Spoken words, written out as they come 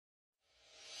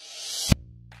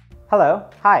Hello,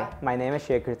 hi, my name is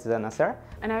Sheikh Nasser.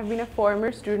 And I've been a former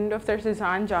student of Sir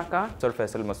Suzanne Jaka. Sir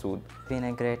Faisal Masood. Been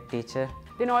a great teacher.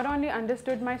 They not only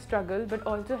understood my struggle but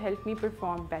also helped me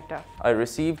perform better. I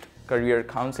received career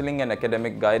counseling and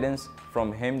academic guidance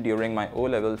from him during my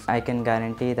O-levels. I can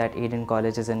guarantee that Eden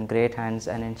College is in great hands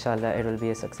and inshallah it will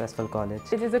be a successful college.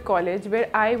 It is a college where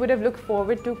I would have looked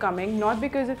forward to coming, not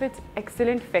because of its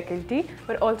excellent faculty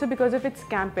but also because of its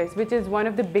campus, which is one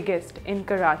of the biggest in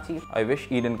Karachi. I wish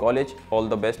Eden College all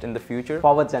the best in the future.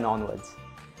 Forwards and onwards.